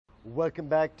Welcome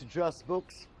back to Just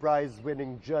Books.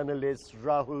 Prize-winning journalist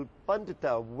Rahul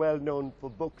Pandita, well known for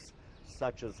books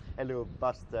such as Hello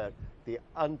Buster, The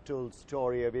Untold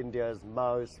Story of India's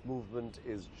Maoist Movement,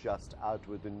 is just out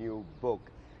with a new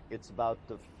book. It's about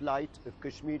the flight of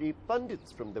Kashmiri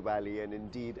pandits from the valley, and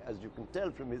indeed, as you can tell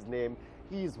from his name,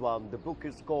 he's one. The book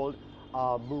is called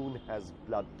Our Moon Has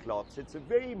Blood Clots. It's a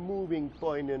very moving,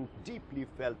 poignant, deeply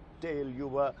felt tale. You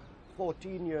were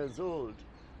 14 years old,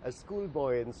 a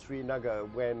schoolboy in Srinagar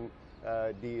when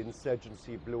the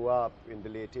insurgency blew up in the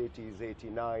late 80s,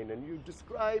 89, and you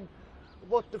describe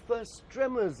what the first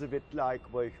tremors of it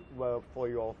were for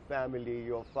your family.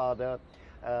 Your father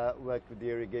worked with the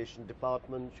irrigation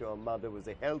department, your mother was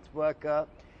a health worker.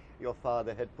 Your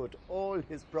father had put all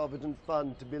his provident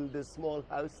fund to build this small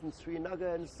house in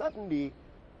Srinagar, and suddenly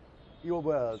your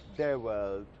world, their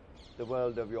world, the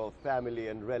world of your family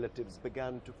and relatives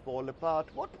began to fall apart.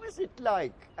 What was it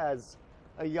like as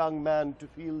a young man to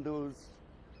feel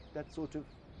that sort of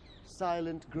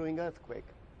silent growing earthquake?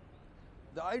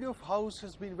 The idea of house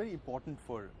has been very important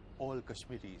for all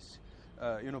Kashmiris.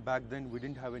 Back then we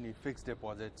didn't have any fixed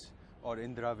deposits or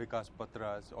Indira Vikas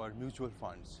Patras or mutual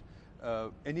funds.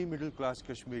 Any middle class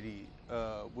Kashmiri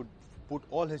would put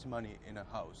all his money in a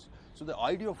house. So the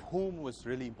idea of home was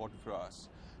really important for us.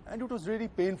 And it was really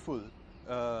painful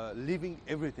leaving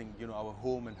everything, our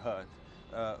home and hearth,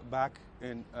 back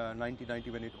in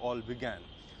 1990 when it all began.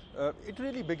 It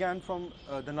really began from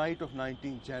the night of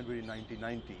 19th January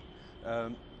 1990.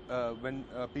 When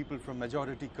people from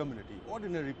majority community,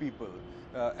 ordinary people,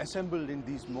 assembled in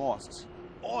these mosques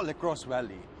all across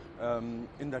valley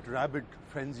in that rabid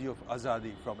frenzy of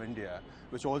Azadi from India,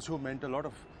 which also meant a lot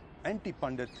of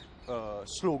anti-Pandit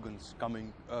slogans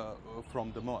coming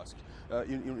from the mosque.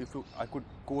 If I could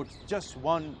quote just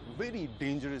one very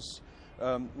dangerous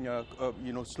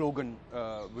slogan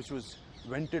which was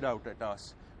vented out at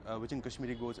us, which in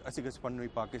Kashmiri goes, Asigas Pannui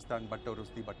Pakistan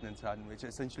Battarusti Batninsan, which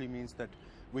essentially means that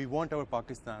we want our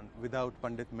Pakistan without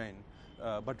Pandit men,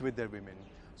 but with their women.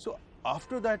 So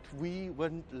after that, we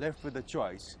weren't left with a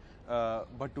choice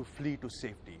but to flee to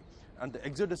safety. And the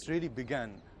exodus really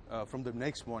began from the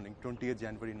next morning, 20th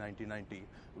January 1990,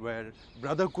 where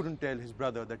brother couldn't tell his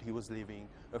brother that he was leaving,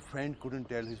 a friend couldn't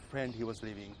tell his friend he was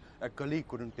leaving, a colleague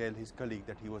couldn't tell his colleague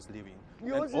that he was leaving.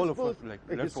 Yours is both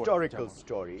a historical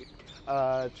story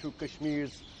through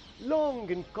Kashmir's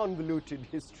long and convoluted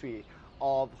history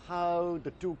of how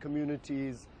the two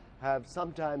communities have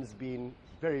sometimes been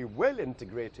very well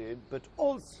integrated, but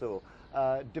also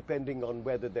depending on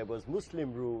whether there was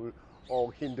Muslim rule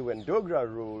or Hindu and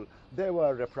Dogra rule, there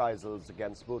were reprisals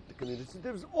against both the communities.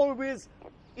 There was always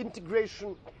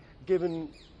integration, given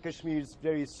Kashmir's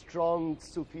very strong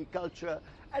Sufi culture,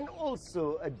 and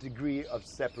also a degree of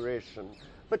separation.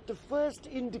 But the first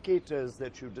indicators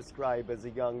that you describe as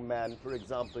a young man, for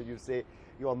example, you say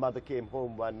your mother came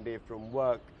home one day from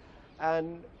work,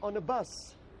 and on a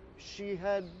bus, she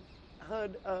had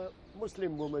heard a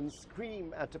Muslim woman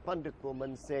scream at a Pandit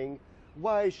woman saying,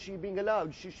 why is she being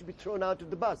allowed? She should be thrown out of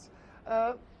the bus.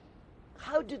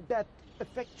 How did that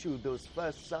affect you, those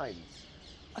first signs?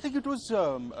 I think it was,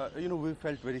 we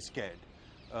felt very scared,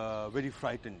 very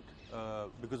frightened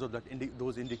because of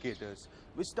those indicators,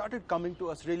 which started coming to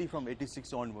us really from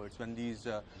 86 onwards, when these,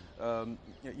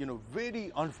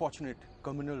 very unfortunate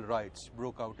communal riots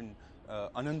broke out in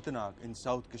Anantnag in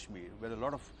South Kashmir, where a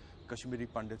lot of Kashmiri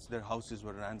Pandits, their houses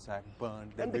were ransacked,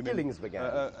 burned. And the killings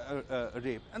began.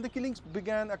 Raped. And the killings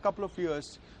began a couple of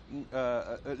years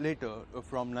later,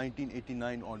 from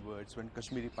 1989 onwards, when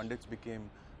Kashmiri Pandits became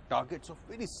targets of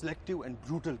very selective and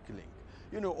brutal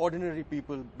killing. Ordinary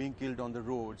people being killed on the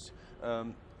roads.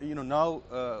 Now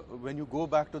when you go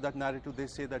back to that narrative, they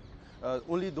say that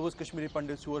only those Kashmiri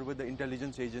Pandits who were with the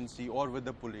intelligence agency or with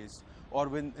the police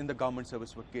or in the government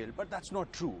service were killed. But that's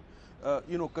not true.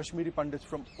 Kashmiri Pandits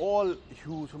from all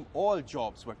hues, from all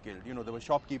jobs were killed. There were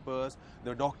shopkeepers,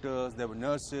 there were doctors, there were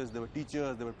nurses, there were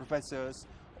teachers, there were professors,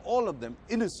 all of them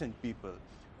innocent people,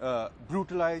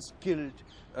 brutalized, killed.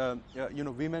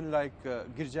 Women like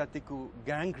Girjatiku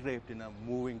gang raped in a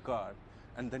moving car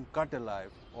and then cut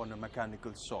alive on a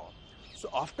mechanical saw. So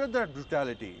after that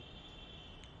brutality,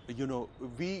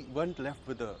 we weren't left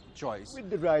with a choice. With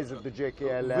the rise of the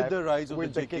JKLF, with the rise of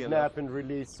with the JKLF, kidnap and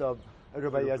release of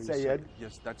Rubaiya Syed.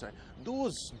 Yes, that's right.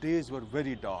 Those days were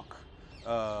very dark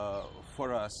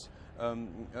for us.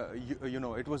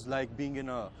 It was like being in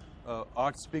a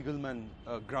Art Spiegelman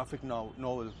graphic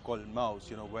novel called Mouse,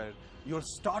 where you're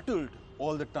startled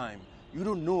all the time. You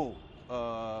don't know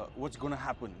what's going to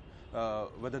happen,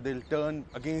 whether they'll turn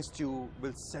against you,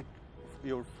 will set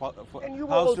your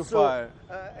house to fire.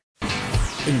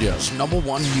 India's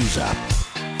 #1 news app.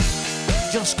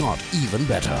 Just got even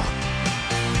better.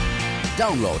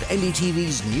 Download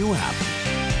NDTV's new app.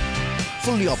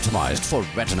 Fully optimized for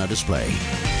retina display.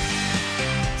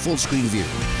 Full screen view.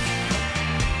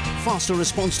 Faster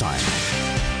response time.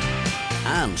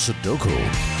 And Sudoku.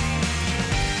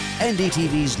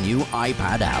 NDTV's new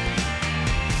iPad app.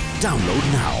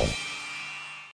 Download now.